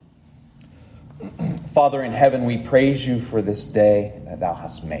Father in heaven, we praise you for this day that thou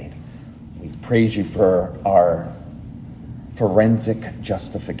hast made. We praise you for our forensic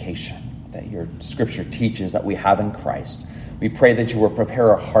justification that your scripture teaches that we have in Christ. We pray that you will prepare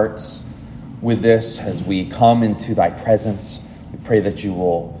our hearts with this as we come into thy presence. We pray that you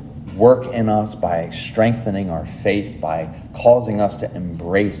will work in us by strengthening our faith, by causing us to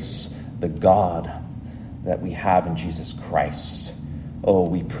embrace the God that we have in Jesus Christ. Oh,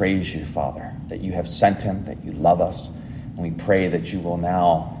 we praise you, Father, that you have sent him, that you love us. And we pray that you will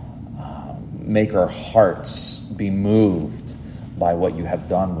now make our hearts be moved by what you have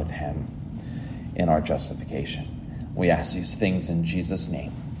done with him in our justification. We ask these things in Jesus'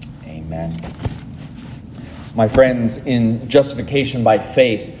 name. Amen. My friends, in justification by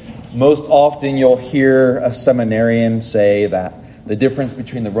faith, most often you'll hear a seminarian say that the difference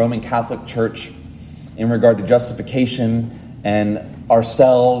between the Roman Catholic Church in regard to justification and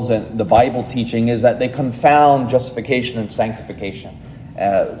ourselves and the Bible teaching is that they confound justification and sanctification.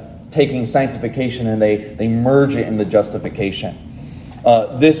 Taking sanctification and they merge it in the justification.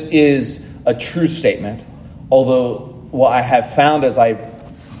 This is a true statement, although what I have found as I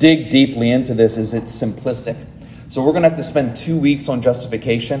dig deeply into this is it's simplistic. So we're going to have to spend 2 weeks on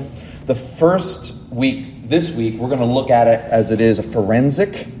justification. The first week, this week, we're going to look at it as it is a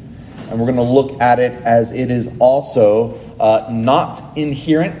forensic, and we're going to look at it as it is also not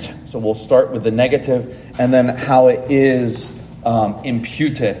inherent. So we'll start with the negative, and then how it is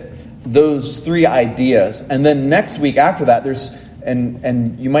imputed. Those three ideas. And then next week after that, there's,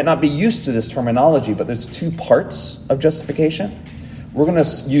 and you might not be used to this terminology, but there's two parts of justification. We're going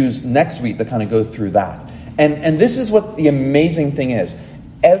to use next week to kind of go through that. And this is what the amazing thing is.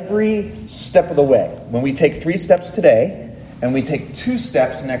 Every step of the way, when we take 3 steps today, and we take 2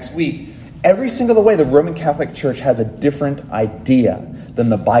 steps next week, every single way, the Roman Catholic Church has a different idea than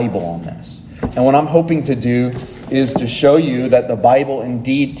the Bible on this. And what I'm hoping to do is to show you that the Bible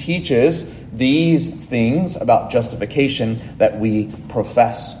indeed teaches these things about justification that we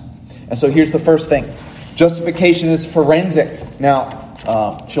profess. And so here's the first thing. Justification is forensic. Now,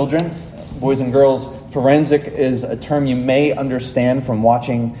 children, boys and girls, forensic is a term you may understand from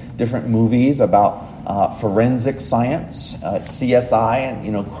watching different movies about forensic science, CSI,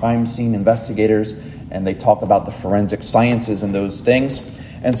 and crime scene investigators, and they talk about the forensic sciences and those things.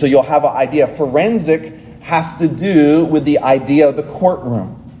 And so you'll have an idea. Forensic has to do with the idea of the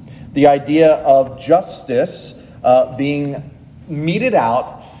courtroom, the idea of justice being meted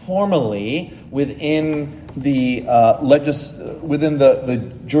out formally within the within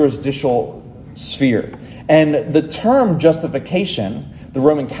the jurisdictional sphere. And the term justification, the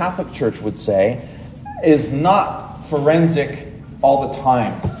Roman Catholic Church would say, is not forensic all the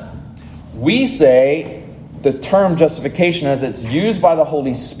time. We say the term justification, as it's used by the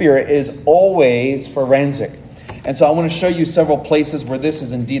Holy Spirit, is always forensic. And so I want to show you several places where this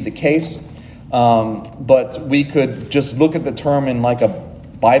is indeed the case. But we could just look at the term in like a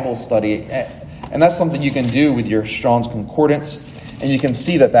Bible study. And that's something you can do with your Strong's Concordance. And you can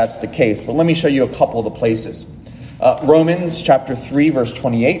see that that's the case. But let me show you a couple of the places. Romans chapter 3, verse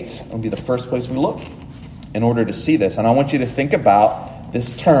 28 will be the first place we look in order to see this. And I want you to think about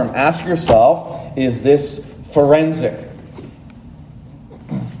this term. Ask yourself, is this forensic?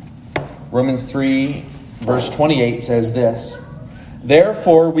 Romans 3, verse 28 says this: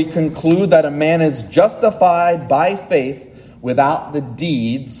 "Therefore we conclude that a man is justified by faith without the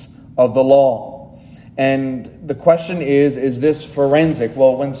deeds of the law." And the question is this forensic?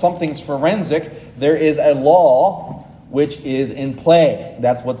 Well, when something's forensic, there is a law which is in play.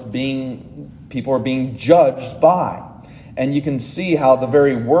 That's what's people are being judged by. And you can see how the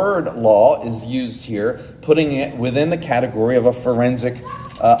very word law is used here, putting it within the category of a forensic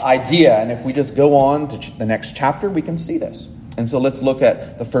idea. And if we just go on to the next chapter, we can see this. And so let's look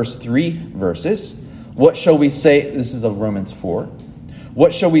at the first 3 verses. What shall we say? This is of Romans 4.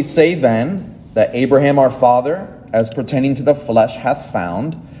 "What shall we say then that Abraham our father, as pertaining to the flesh, hath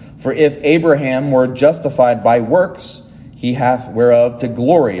found? For if Abraham were justified by works, he hath whereof to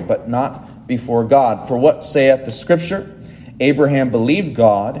glory, but not before God. For what saith the Scripture? Abraham believed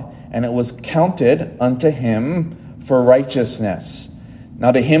God, and it was counted unto him for righteousness.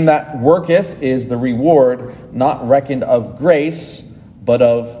 Now to him that worketh is the reward not reckoned of grace, but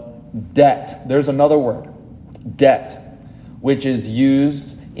of debt." There's another word, debt, which is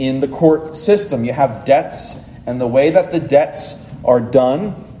used in the court system. You have debts, and the way that the debts are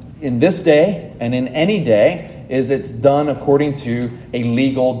done in this day and in any day is it's done according to a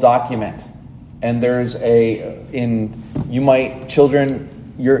legal document. And there's children,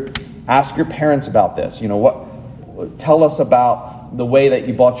 ask your parents about this. Tell us about the way that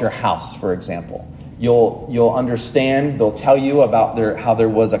you bought your house, for example. You'll understand, they'll tell you about how there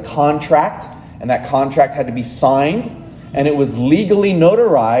was a contract, and that contract had to be signed, and it was legally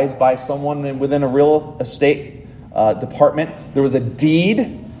notarized by someone within a real estate department. There was a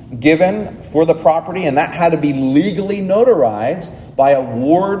deed given for the property, and that had to be legally notarized by a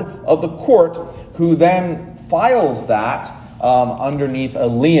ward of the court, who then files that underneath a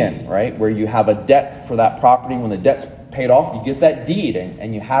lien, right? Where you have a debt for that property. When the debt's paid off, you get that deed,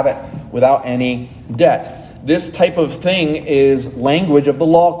 and you have it without any debt. This type of thing is language of the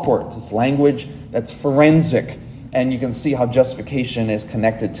law courts. It's language that's forensic, and you can see how justification is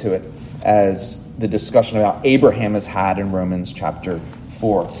connected to it, as the discussion about Abraham has had in Romans chapter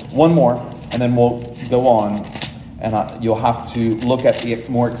 4. One more, and then we'll go on, and you'll have to look at the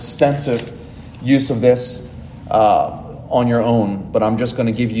more extensive use of this on your own. But I'm just going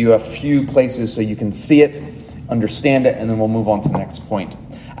to give you a few places so you can see it, understand it, and then we'll move on to the next point.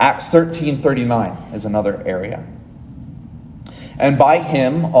 Acts 13:39 is another area. And by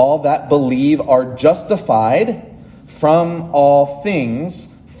him all that believe are justified from all things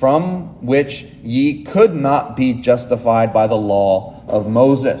from which ye could not be justified by the law of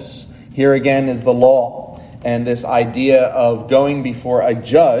Moses. Here again is the law, and this idea of going before a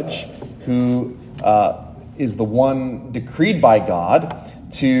judge who is the one decreed by God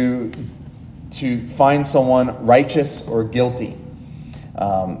to find someone righteous or guilty,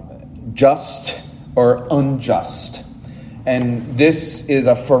 just or unjust. And this is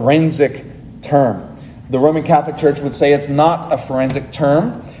a forensic term. The Roman Catholic Church would say it's not a forensic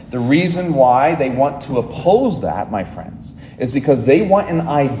term. The reason why they want to oppose that, my friends, is because they want an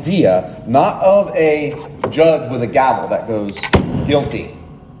idea not of a judge with a gavel that goes guilty.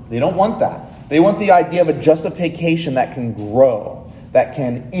 They don't want that. They want the idea of a justification that can grow, that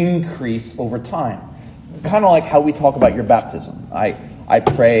can increase over time. Kind of like how we talk about your baptism. I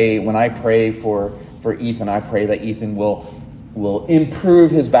pray, when I pray for Ethan, I pray that Ethan will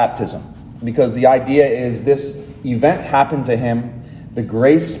improve his baptism. Because the idea is this event happened to him, the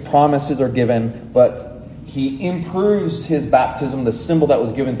grace promises are given, but he improves his baptism, the symbol that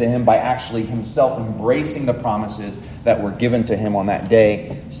was given to him, by actually himself embracing the promises that were given to him on that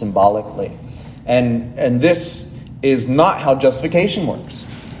day symbolically. And this is not how justification works.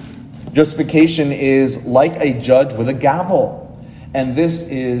 Justification is like a judge with a gavel. And this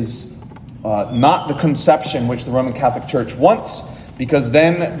is not the conception which the Roman Catholic Church wants, because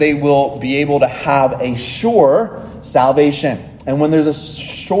then they will be able to have a sure salvation. And when there's a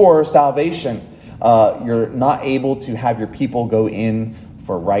sure salvation, you're not able to have your people go in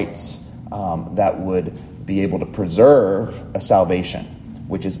for rites that would be able to preserve a salvation,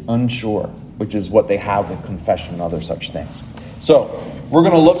 which is unsure, which is what they have with confession and other such things. So we're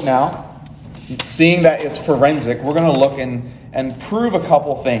going to look now, seeing that it's forensic, we're going to look and prove a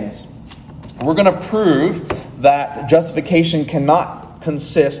couple things. We're going to prove that justification cannot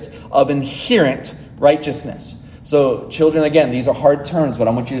consist of inherent righteousness. So, children, again, these are hard terms, but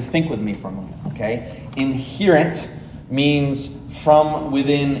I want you to think with me for a moment, okay? Inherent means from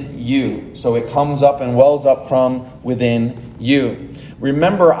within you. So it comes up and wells up from within you.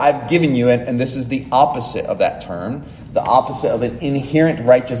 Remember, I've given you it, and this is the opposite of that term. The opposite of an inherent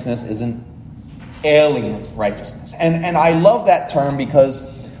righteousness is an alien righteousness. And I love that term because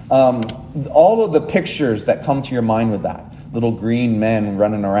all of the pictures that come to your mind with that, little green men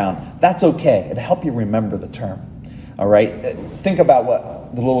running around, that's okay. It'll help you remember the term. All right? Think about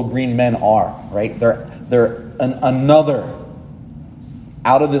what the little green men are, right? They're another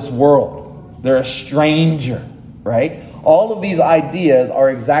out of this world. They're a stranger, right? All of these ideas are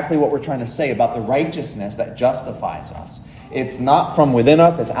exactly what we're trying to say about the righteousness that justifies us. It's not from within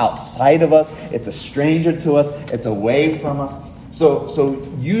us. It's outside of us. It's a stranger to us. It's away from us.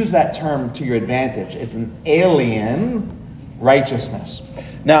 So use that term to your advantage. It's an alien righteousness.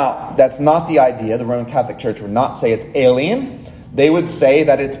 Now, that's not the idea. The Roman Catholic Church would not say it's alien. They would say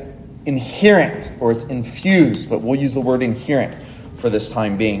that it's inherent or it's infused, but we'll use the word inherent for this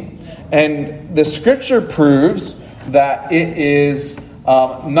time being. And the scripture proves that it is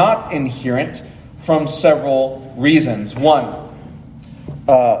not inherent from several reasons. One,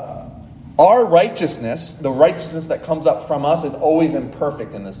 our righteousness, the righteousness that comes up from us, is always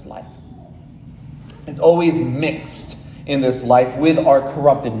imperfect in this life. It's always mixed in this life with our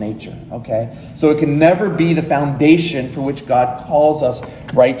corrupted nature, okay? So it can never be the foundation for which God calls us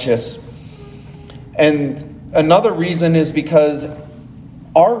righteous. And another reason is because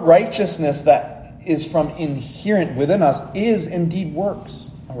our righteousness that is from inherent within us is indeed works,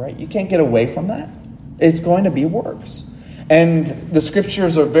 all right? You can't get away from that. It's going to be works. And the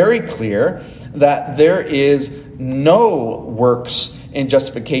scriptures are very clear that there is no works in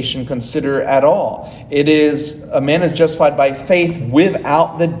justification consider at all. It is, a man is justified by faith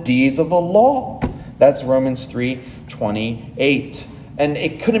without the deeds of the law. That's Romans 3:28. And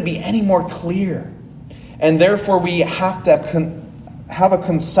it couldn't be any more clear. And therefore we have to have a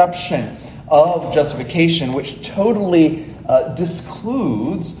conception of justification which totally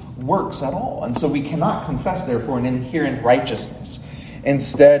discludes works at all. And so we cannot confess, therefore, an inherent righteousness.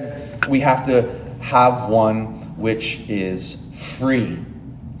 Instead, we have to have one which is free.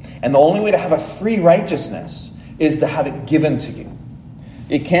 And the only way to have a free righteousness is to have it given to you.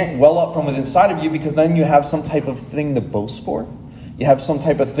 It can't well up from within inside of you, because then you have some type of thing to boast for. You have some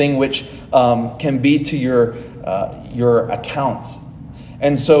type of thing which can be to your account.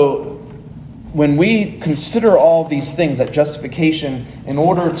 And so when we consider all these things, that justification, in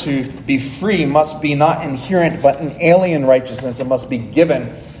order to be free, must be not inherent but an alien righteousness. It must be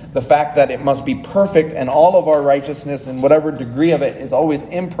given. The fact that it must be perfect, and all of our righteousness, in whatever degree of it, is always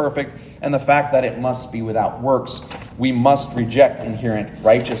imperfect, and the fact that it must be without works, we must reject inherent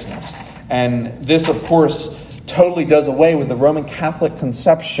righteousness. And this, of course, totally does away with the Roman Catholic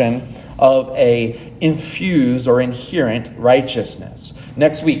conception of a infused or inherent righteousness.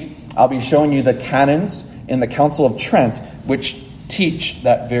 Next week, I'll be showing you the canons in the Council of Trent, which teach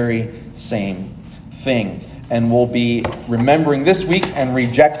that very same thing. And we'll be remembering this week and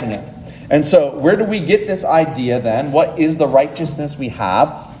rejecting it. And so, where do we get this idea then? What is the righteousness we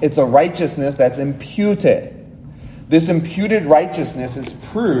have? It's a righteousness that's imputed. This imputed righteousness is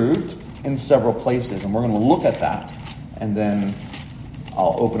proved in several places, and we're going to look at that. And then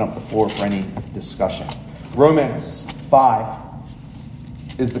I'll open up the floor for any discussion. Romans 5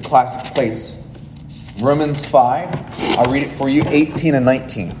 is the classic place. Romans 5, I'll read it for you, 18 and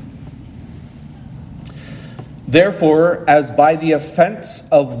 19. Therefore, as by the offense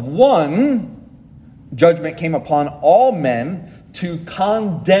of one, judgment came upon all men to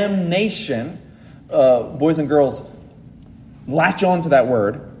condemnation. Boys and girls, latch on to that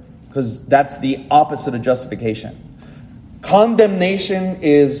word, because that's the opposite of justification. Condemnation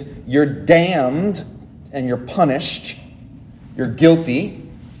is you're damned and you're punished. You're guilty.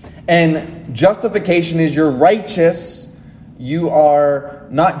 And justification is you're righteous. You are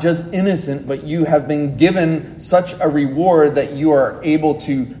not just innocent, but you have been given such a reward that you are able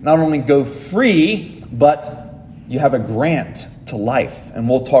to not only go free, but you have a grant to life. And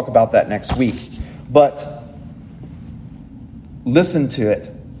we'll talk about that next week. But listen to it.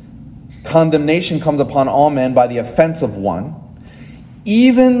 Condemnation comes upon all men by the offense of one.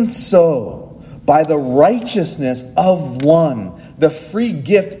 Even so, by the righteousness of one, the free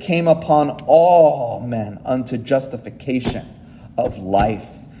gift came upon all men unto justification of life.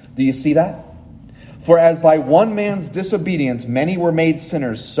 Do you see that? For as by one man's disobedience many were made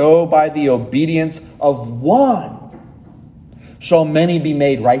sinners, so by the obedience of one shall many be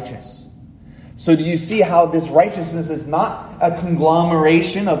made righteous. So do you see how this righteousness is not a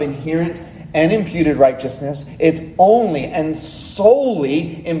conglomeration of inherent and imputed righteousness? It's only and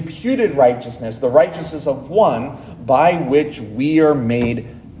solely imputed righteousness, the righteousness of one, by which we are made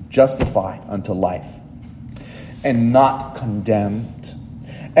justified unto life and not condemned.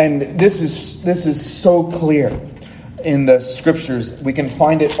 And this is so clear in the scriptures. We can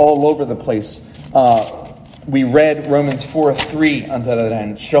find it all over the place. We read Romans 4:3 unto that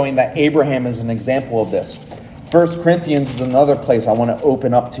end, showing that Abraham is an example of this. 1 Corinthians is another place I want to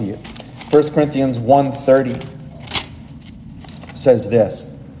open up to you. 1 Corinthians 1:30 says this: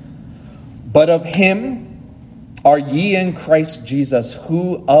 But of him are ye in Christ Jesus,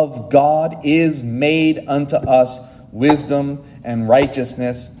 who of God is made unto us wisdom and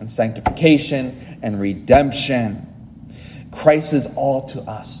righteousness and sanctification and redemption. Christ is all to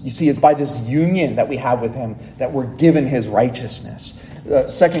us. You see, it's by this union that we have with him that we're given his righteousness.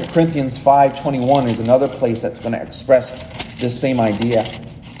 2 Corinthians 5:21 is another place that's going to express this same idea.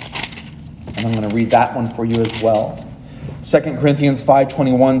 And I'm going to read that one for you as well. 2 Corinthians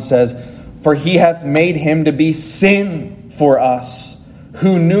 5:21 says, For he hath made him to be sin for us,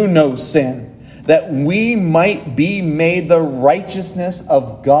 who knew no sin, that we might be made the righteousness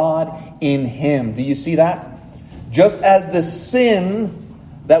of God in him. Do you see that? Just as the sin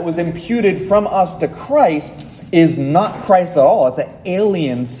that was imputed from us to Christ is not Christ at all. It's an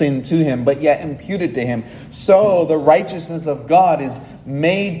alien sin to him, but yet imputed to him. So the righteousness of God is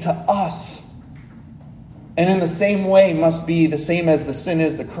made to us. And in the same way must be the same as the sin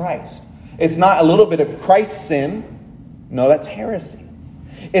is to Christ. It's not a little bit of Christ's sin. No, that's heresy.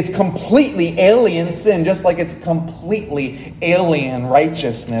 It's completely alien sin, just like it's completely alien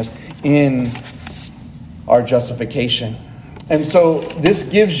righteousness in our justification. And so this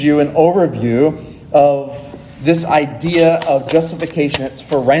gives you an overview of this idea of justification. It's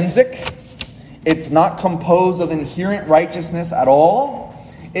forensic. It's not composed of inherent righteousness at all.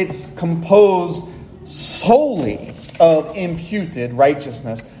 It's composed solely of imputed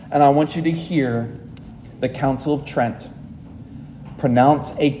righteousness. And I want you to hear the Council of Trent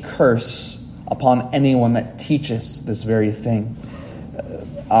pronounce a curse upon anyone that teaches this very thing.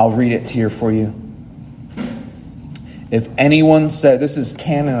 I'll read it here for you. If anyone said, this is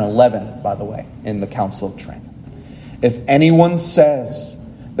Canon 11, by the way, in the Council of Trent. If anyone says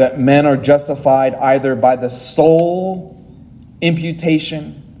that men are justified either by the sole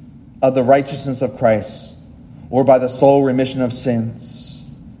imputation of the righteousness of Christ or by the sole remission of sins,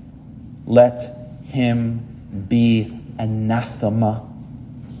 let him be anathema.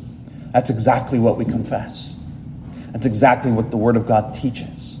 That's exactly what we confess. That's exactly what the Word of God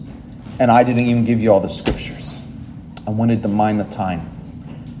teaches. And I didn't even give you all the scriptures. I wanted to mind the time.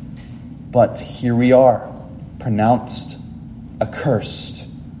 But here we are, pronounced accursed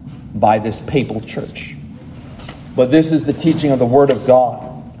by this papal church. But this is the teaching of the Word of God.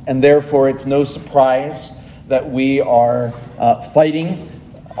 And therefore it's no surprise that we are fighting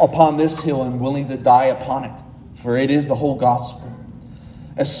upon this hill and willing to die upon it. For it is the whole gospel.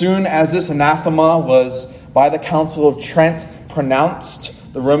 As soon as this anathema was by the Council of Trent pronounced,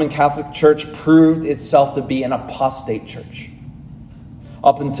 the Roman Catholic Church proved itself to be an apostate church.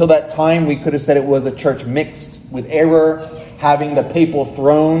 Up until that time, we could have said it was a church mixed with error, having the papal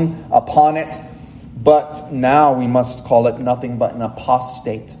throne upon it. But now we must call it nothing but an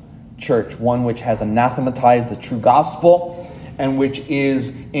apostate church, one which has anathematized the true gospel and which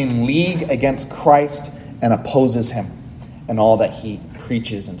is in league against Christ and opposes him and all that he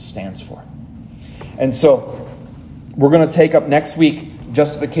preaches and stands for. And so we're going to take up next week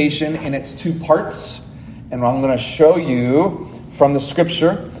justification in its two parts. And I'm going to show you from the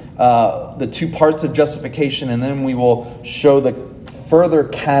scripture the two parts of justification. And then we will show the further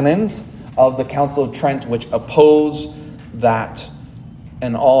canons of the Council of Trent which oppose that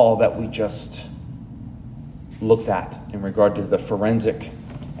and all that we just looked at in regard to the forensic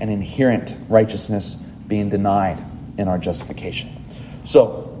and inherent righteousness being denied in our justification.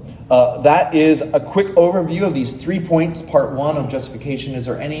 So that is a quick overview of these 3 points, part 1 of justification. Is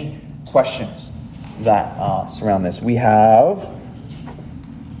there any questions that surround this? We have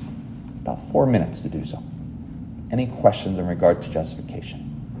about 4 minutes to do so. Any questions in regard to justification?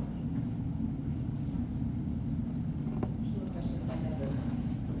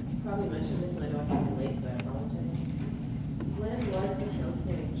 You probably mentioned this and I know I came late, so I apologize. When was the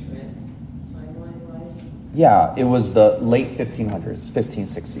Council of Trent, timeline-wise? Yeah, it was the late 1500s,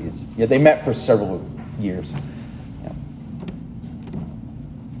 1560s. Yeah, they met for several years.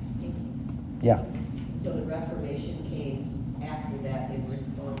 Yeah. So the Reformation came after that in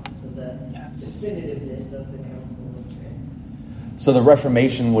response to the definitiveness of the Council of Trent. So the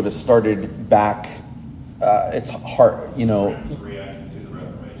Reformation would have started back. It's hard, Reacted to the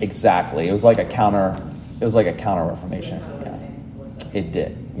Reformation. Exactly. It was like a counter. It was like a counter Reformation. Yeah, it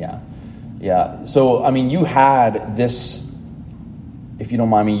did. Yeah. Yeah. So, I mean, you had this, if you don't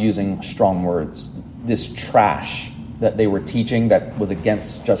mind me using strong words, this trash that they were teaching that was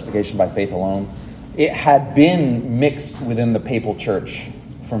against justification by faith alone. It had been mixed within the papal church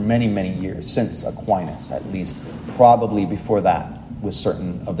for many, many years, since Aquinas, at least, probably before that with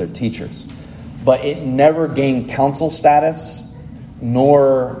certain of their teachers. But it never gained council status,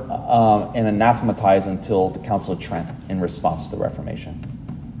 nor and anathematized until the Council of Trent in response to the Reformation.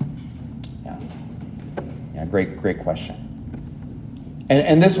 Yeah, great question.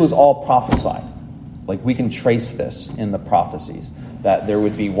 And this was all prophesied. Like, we can trace this in the prophecies, that there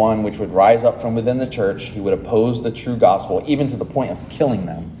would be one which would rise up from within the church. He would oppose the true gospel, even to the point of killing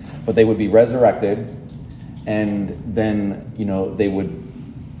them. But they would be resurrected, and then, they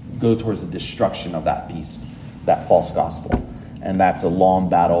would go towards the destruction of that beast, that false gospel. And that's a long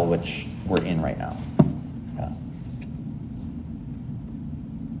battle which we're in right now. Yeah.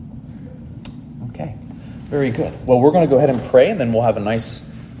 Okay, very good. Well, we're going to go ahead and pray, and then we'll have a nice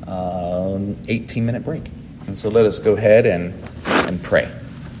 18-minute break. And so let us go ahead and pray.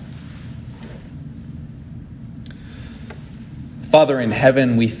 Father in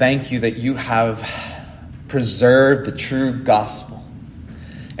heaven, we thank you that you have preserved the true gospel,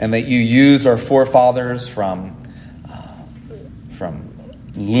 and that you use our forefathers from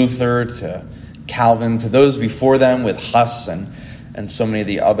Luther to Calvin to those before them with Huss and so many of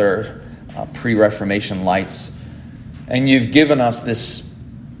the other pre-Reformation lights. And you've given us this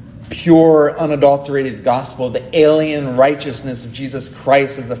pure, unadulterated gospel, the alien righteousness of Jesus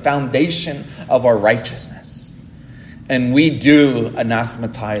Christ as the foundation of our righteousness. And we do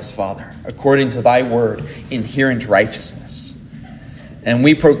anathematize, Father, according to thy word, inherent righteousness. And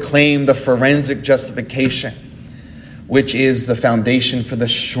we proclaim the forensic justification, which is the foundation for the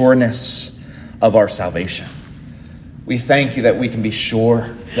sureness of our salvation. We thank you that we can be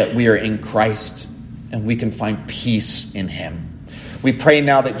sure that we are in Christ and we can find peace in him. We pray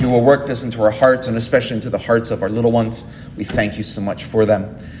now that you will work this into our hearts and especially into the hearts of our little ones. We thank you so much for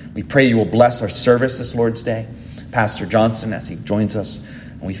them. We pray you will bless our service this Lord's Day. Pastor Johnson as he joins us.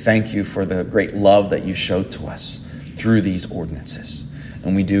 And we thank you for the great love that you showed to us through these ordinances.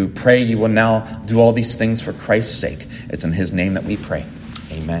 And we do pray you will now do all these things for Christ's sake. It's in his name that we pray.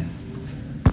 Amen.